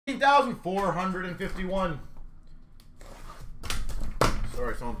13,451.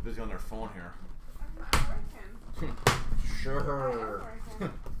 Sorry, someone's busy on their phone here. I'm not working. Sure.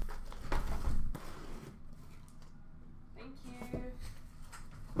 Thank you.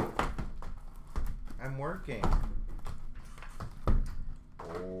 I'm working.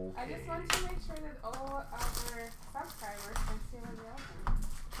 Okay. I just want to make sure that all our subscribers can see what we open.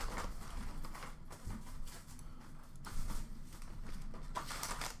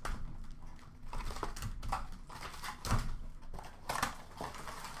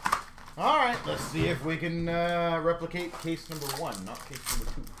 All right, let's see if we can replicate case number 1, not case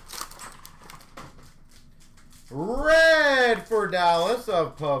number 2. Red for Dallas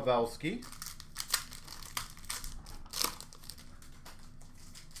of Pavelski.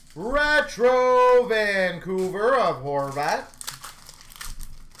 Retro Vancouver of Horvat.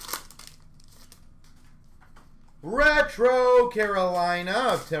 Retro Carolina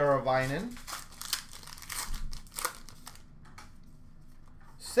of Teravainen.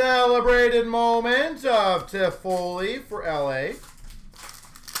 Celebrated moment of Toffoli for LA.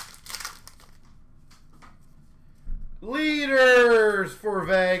 Leaders for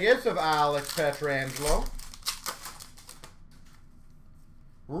Vegas of Alex Pietrangelo.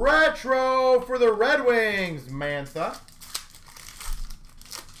 Retro for the Red Wings, Mantha.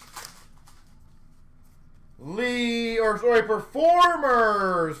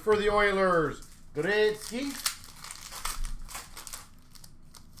 Performers for the Oilers, Gretzky.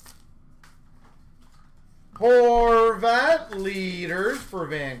 Horvat, leaders for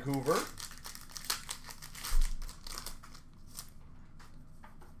Vancouver.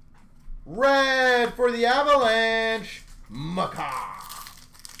 Red for the Avalanche, Makar.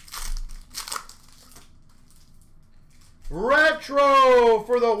 Retro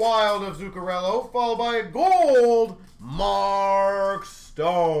for the Wild of Zuccarello, followed by a gold, Mark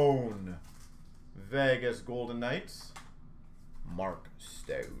Stone. Vegas Golden Knights, Mark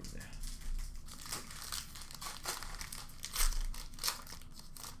Stone.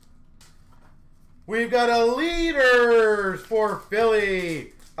 We've got a leaders for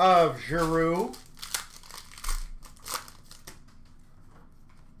Philly of Giroux.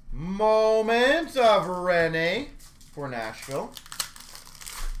 Moment of Rene for Nashville.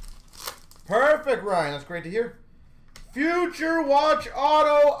 Perfect, Ryan. That's great to hear. Future Watch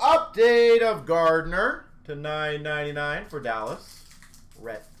Auto update of Gardner to $9.99 for Dallas.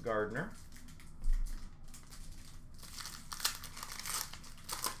 Rhett Gardner.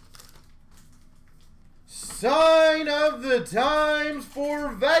 Sign of the times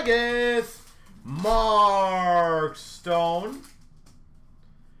for Vegas, Mark Stone.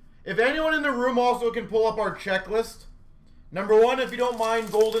 If anyone in the room also can pull up our checklist. Number 1, if you don't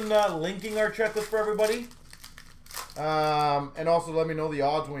mind, Golden linking our checklist for everybody. And also let me know the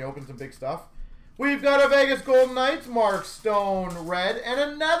odds when we open some big stuff. We've got a Vegas Golden Knights, Mark Stone, red, and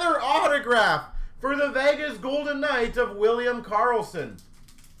another autograph for the Vegas Golden Knights of William Karlsson.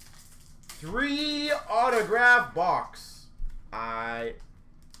 3 autograph box. I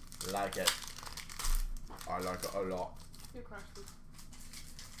like it. I like it a lot. You crushed it.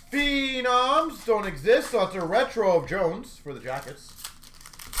 Phenoms don't exist, so it's a retro of Jones for the Jackets.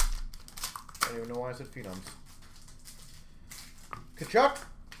 I don't even know why I said Phenoms. Kachuk.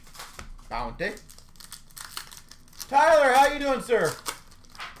 Bounty. Tyler, how you doing, sir?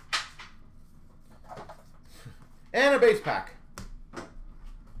 And a base pack.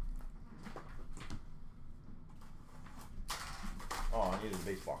 Oh, I need a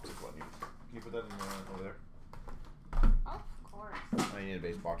base box as well. Can you put that in over there? Of course. I need a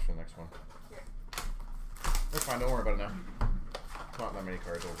base box for the next one. Here. That's fine. Don't worry about it now. Not that many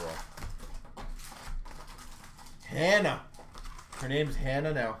cards overall. Hannah. Her name's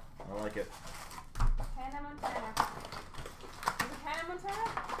Hannah now. I like it. Hannah Montana. Is it Hannah Montana?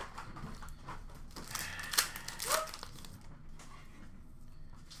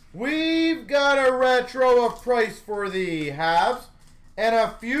 We've got a retro of Price for the Habs. And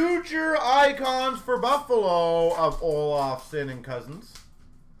a future icons for Buffalo of Olofsson and Cousins.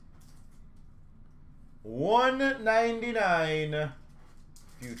 $1.99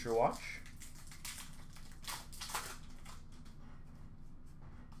 future watch.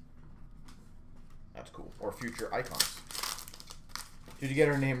 That's cool. Or future icons. Did you get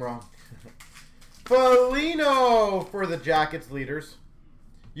her name wrong? Foligno for the Jackets leaders.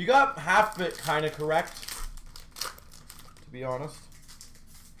 You got half of it kind of correct, to be honest.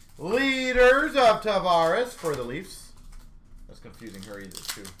 Leaders of Tavares for the Leafs. That's confusing her either,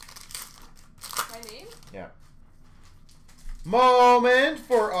 too. My name? Yeah. Moment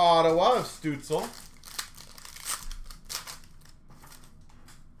for Ottawa of Stutzel.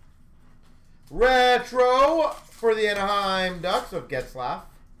 Retro for the Anaheim Ducks of Getzlaf.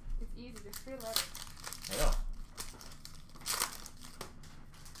 It's easy, just feel it. I know.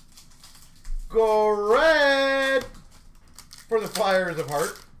 Go red for the Flyers of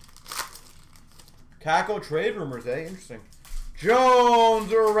Hart. Kako trade rumors, eh? Interesting.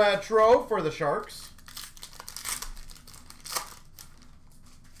 Jones retro for the Sharks.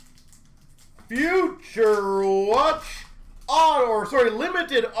 Future Watch auto, or sorry,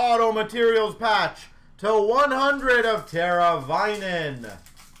 limited auto materials patch to 100 of Tara Vinen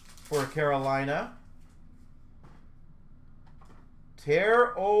for Carolina.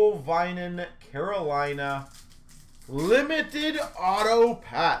 Taro Vinen, Carolina. Limited auto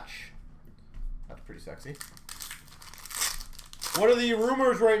patch. That's pretty sexy. What are the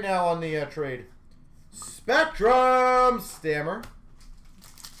rumors right now on the trade? Spectrum Stammer.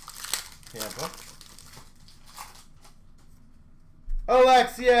 Tampa.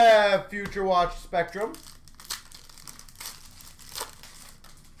 Alexia Future Watch Spectrum.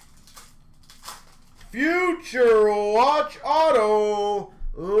 Future Watch Auto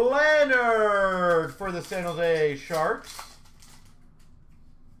Leonard for the San Jose Sharks.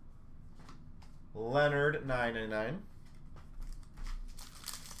 Leonard 999.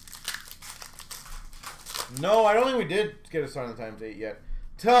 No, I don't think we did get a Sign of the Times 8 yet.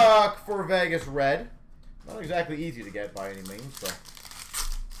 Tuck for Vegas Red. Not exactly easy to get by any means, so.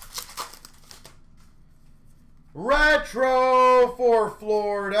 Retro for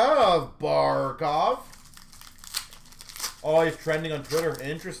Florida of Barkov. Oh, he's trending on Twitter.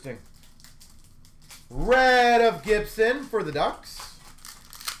 Interesting. Red of Gibson for the Ducks.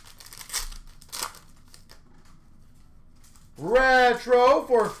 Retro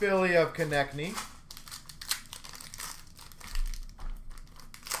for Philly of Konechny.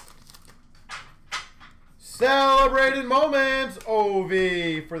 Celebrated Moments,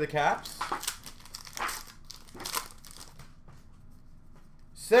 OV for the Caps.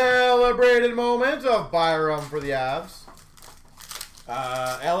 Celebrated Moments of Byram for the Avs.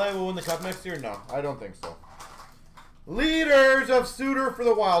 LA will win the Cup next year? No, I don't think so. Leaders of Suter for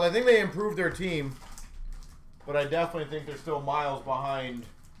the Wild. I think they improved their team, but I definitely think they're still miles behind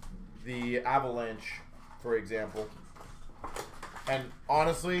the Avalanche, for example. And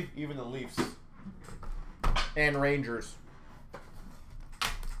honestly, even the Leafs. And Rangers.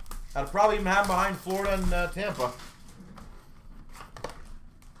 I'd probably even have behind Florida and Tampa.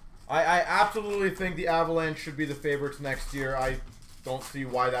 I absolutely think the Avalanche should be the favorites next year. I don't see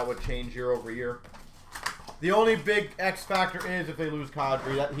why that would change year over year. The only big X factor is if they lose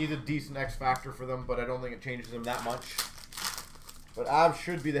Kadri. He's a decent X factor for them, but I don't think it changes them that much. But Avs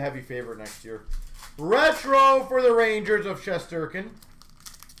should be the heavy favorite next year. Retro for the Rangers of Shesterkin.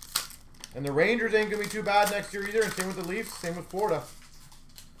 And the Rangers ain't going to be too bad next year either. And same with the Leafs. Same with Florida.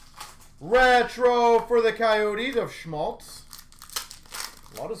 Retro for the Coyotes of Schmaltz.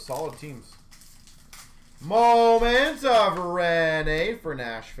 A lot of solid teams. Moments of Rene for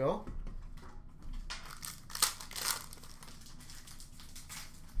Nashville.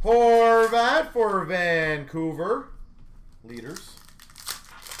 Horvat for Vancouver. Leaders.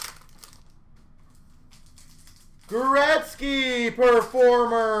 Gretzky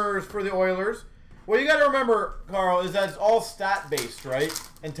Performers for the Oilers. What you got to remember, Carl, is that it's all stat-based, right?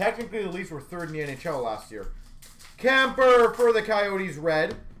 And technically the Leafs were third in the NHL last year. Kemper for the Coyotes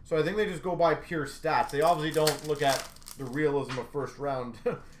Red. So I think they just go by pure stats. They obviously don't look at the realism of first round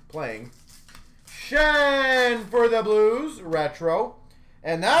playing. Shen for the Blues Retro.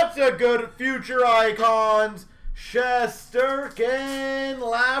 And that's a good Future Icons. Shesterkin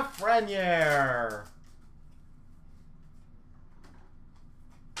Lafreniere.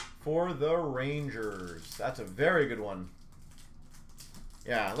 For the Rangers. That's a very good one.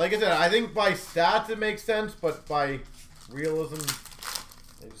 Yeah, like I said, I think by stats it makes sense, but by realism,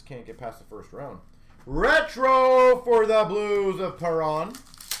 they just can't get past the first round. Retro for the Blues of Perron.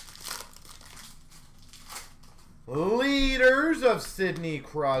 Leaders of Sidney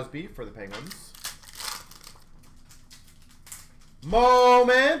Crosby for the Penguins.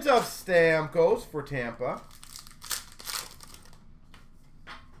 Moment of Stamkos for Tampa.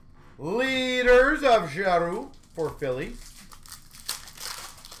 Leaders of Giroux for Philly.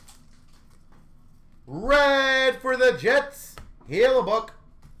 Red for the Jets, Hillebuck.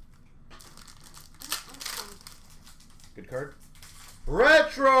 Good card.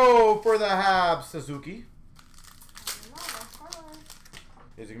 Retro for the Habs, Suzuki.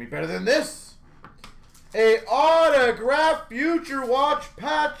 Is it going to be better than this? A autograph Future Watch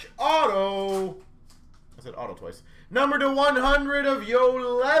patch auto. I said auto twice. Number to 100 of Yo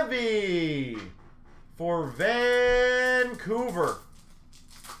Levy for Vancouver.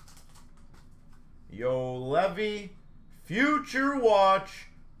 Yo Levy, Future Watch,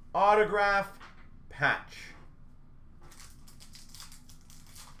 autograph, patch.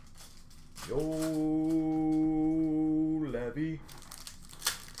 Yo Levy.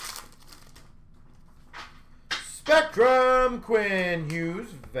 Spectrum, Quinn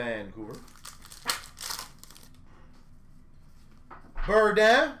Hughes, Vancouver.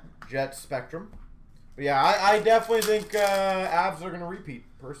 Burdin, Jet Spectrum. But yeah, I definitely think Avs are going to repeat,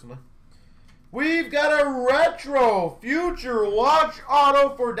 personally. We've got a retro Future Watch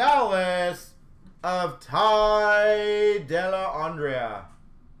auto for Dallas of Ty Dellandrea.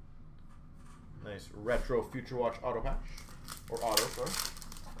 Nice retro Future Watch auto patch. Or auto, sorry.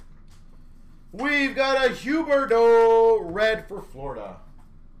 We've got a Huberdeau red for Florida.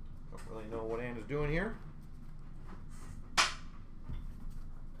 Don't really know what Ann is doing here.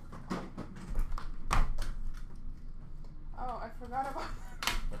 Oh, I forgot about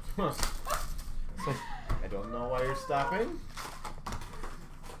I don't know why you're stopping.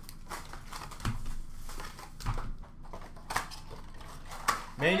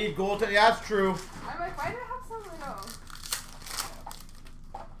 May need gold. Yeah, that's true. I'm like, why do I have so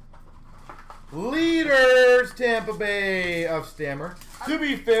little? Leaders, Tampa Bay of Stammer. To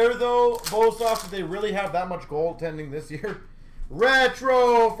be fair, though, both off that they really have that much goaltending this year.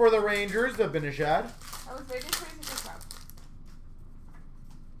 Retro for the Rangers of Benishad. I was waiting for you to pick up.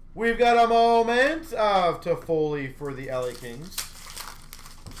 We've got a moment of Toffoli for the LA Kings.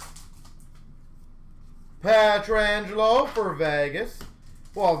 Pietrangelo for Vegas.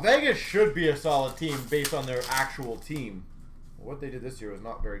 Well, Vegas should be a solid team based on their actual team. What they did this year was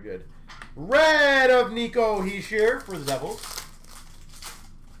not very good. Red of Nico Hischier for the Devils.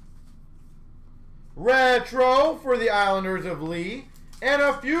 Retro for the Islanders of Lee. And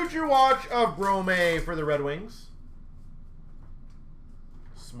a Future Watch of Brome for the Red Wings.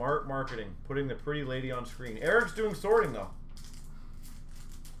 Smart marketing. Putting the pretty lady on screen. Eric's doing sorting, though.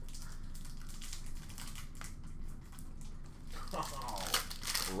 Oh,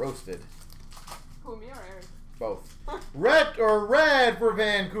 roasted. Who, me or Eric? Both. Red for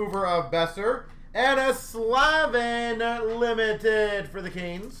Vancouver of Besser. And a Slavin Limited for the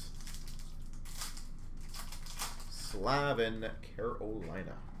Canes. Slavin,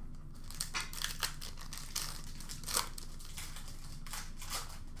 Carolina.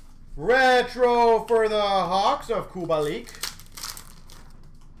 Retro for the Hawks of Kubalik.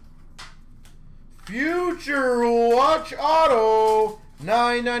 Future Watch Auto,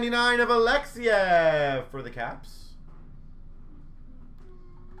 $9.99 of Alexiev for the Caps.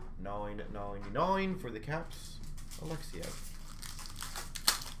 $9.99 for the Caps, Alexiev.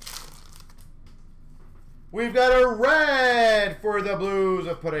 We've got a red for the Blues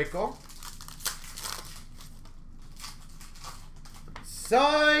of Pareko.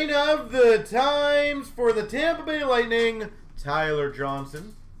 Sign of the times for the Tampa Bay Lightning, Tyler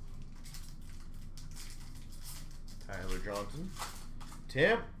Johnson. Tyler Johnson.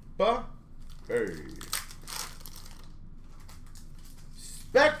 Tampa Bay.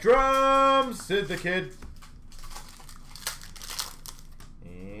 Spectrum, Sid the Kid.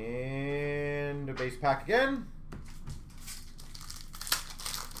 And a base pack again.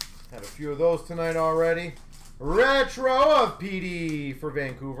 Had a few of those tonight already. Retro of PD for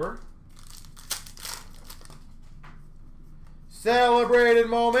Vancouver. Celebrated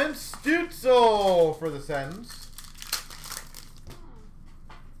moments, Stutzel for the Sens.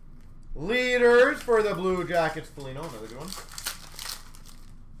 Leaders for the Blue Jackets, Foligno, another good one.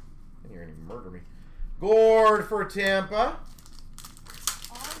 And you're going to murder me. Gord for Tampa.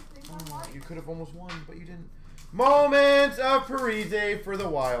 Oh, you could have almost won, but you didn't. Moments of Parise for the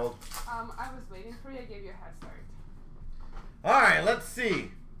Wild. I was waiting for you. I gave you a head start. All right, let's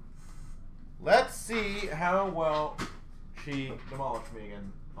see. Let's see how well she demolished me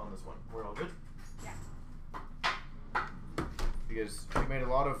again on this one. We're all good? Yeah. Because she made a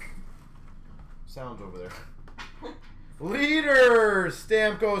lot of sounds over there. Leaders,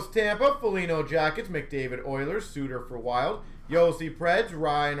 Stamkos Tampa, Foligno Jackets, McDavid Oilers, Suter for Wild, Yossi Preds,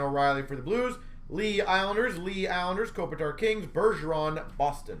 Ryan O'Reilly for the Blues, Lee Islanders, Kopitar Kings, Bergeron,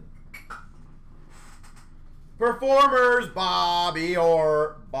 Boston. Performers, Bobby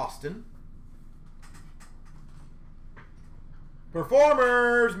Orr, Boston.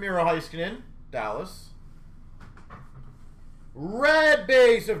 Performers, Miro Heiskanen, Dallas. Red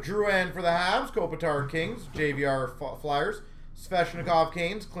base of Drouin for the Habs, Kopitar Kings, JVR Flyers, Svechnikov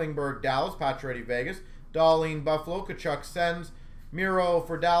Canes, Klingberg Dallas, Pacioretty Vegas, Darlene Buffalo, Kachuk Sens, Miro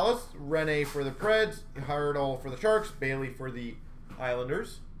for Dallas, Rene for the Preds, Hurdle for the Sharks, Bailey for the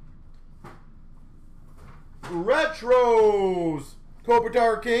Islanders. Retros,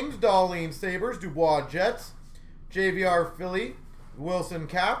 Kopitar Kings, Darlene Sabres, Dubois Jets, JVR Philly, Wilson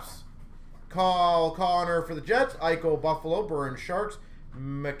Caps, Kyle Connor for the Jets, Eichel Buffalo, Burns Sharks,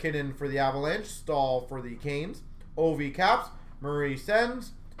 McKinnon for the Avalanche, Stahl for the Canes, Ovi Caps, Murray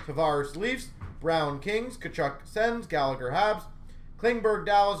Sens, Tavares Leafs, Brown Kings, Kachuk Sens, Gallagher Habs, Klingberg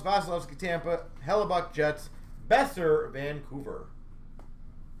Dallas, Vasilevsky Tampa, Hellebuck Jets, Besser Vancouver.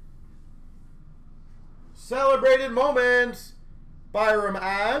 Celebrated moments. Byram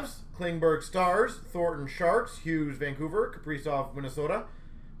Avs, Klingberg Stars, Thornton Sharks, Hughes Vancouver, Kaprizov Minnesota,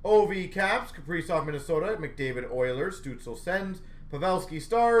 OV Caps, Kaprizov Minnesota, McDavid Oilers, Stutzel Sens, Pavelski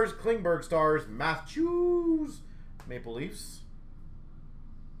Stars, Klingberg Stars, Matthews Maple Leafs.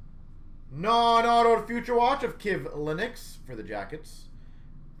 Non-auto Future Watch of Kiv Linux for the Jackets,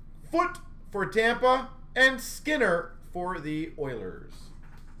 Foot for Tampa, and Skinner for the Oilers.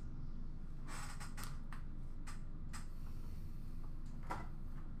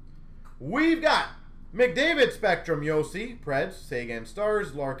 We've got McDavid Spectrum Yossi, Preds, Sagan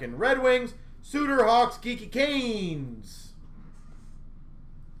Stars, Larkin Red Wings, Suter Hawks, Geeky Canes.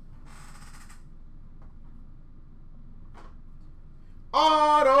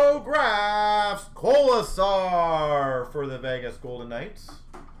 Autographs, Kolasar for the Vegas Golden Knights,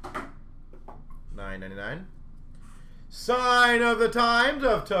 $9.99. Sign of the Times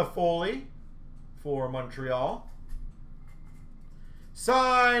of Toffoli for Montreal.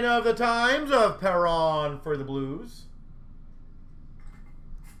 Sign of the Times of Perron for the Blues.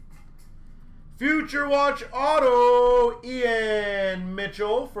 Future Watch Auto Ian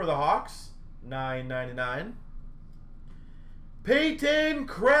Mitchell for the Hawks, $9.99. Peyton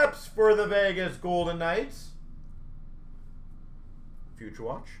Krebs for the Vegas Golden Knights. Future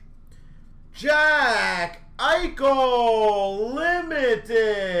Watch. Jack Eichel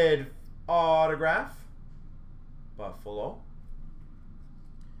Limited Autograph, Buffalo.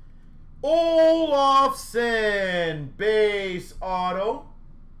 Olofsson Base Auto,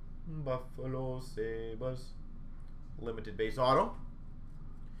 Buffalo Sabres. Limited Base Auto.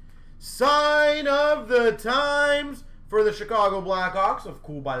 Sign of the Times for the Chicago Blackhawks of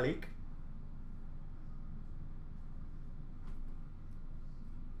Kubalik.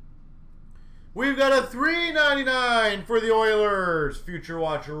 We've got a $3.99 for the Oilers. Future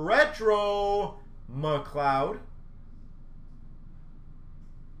Watch Retro McLeod.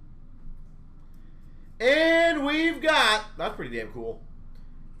 And we've got, that's pretty damn cool,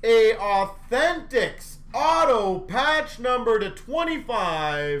 a Authentics Auto Patch number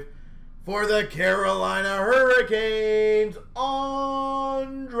 /25 for the Carolina Hurricanes, Andrei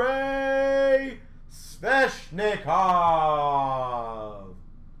Svechnikov.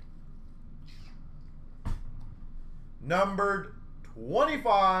 Numbered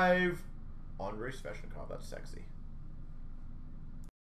 25, Andrei Svechnikov. That's sexy.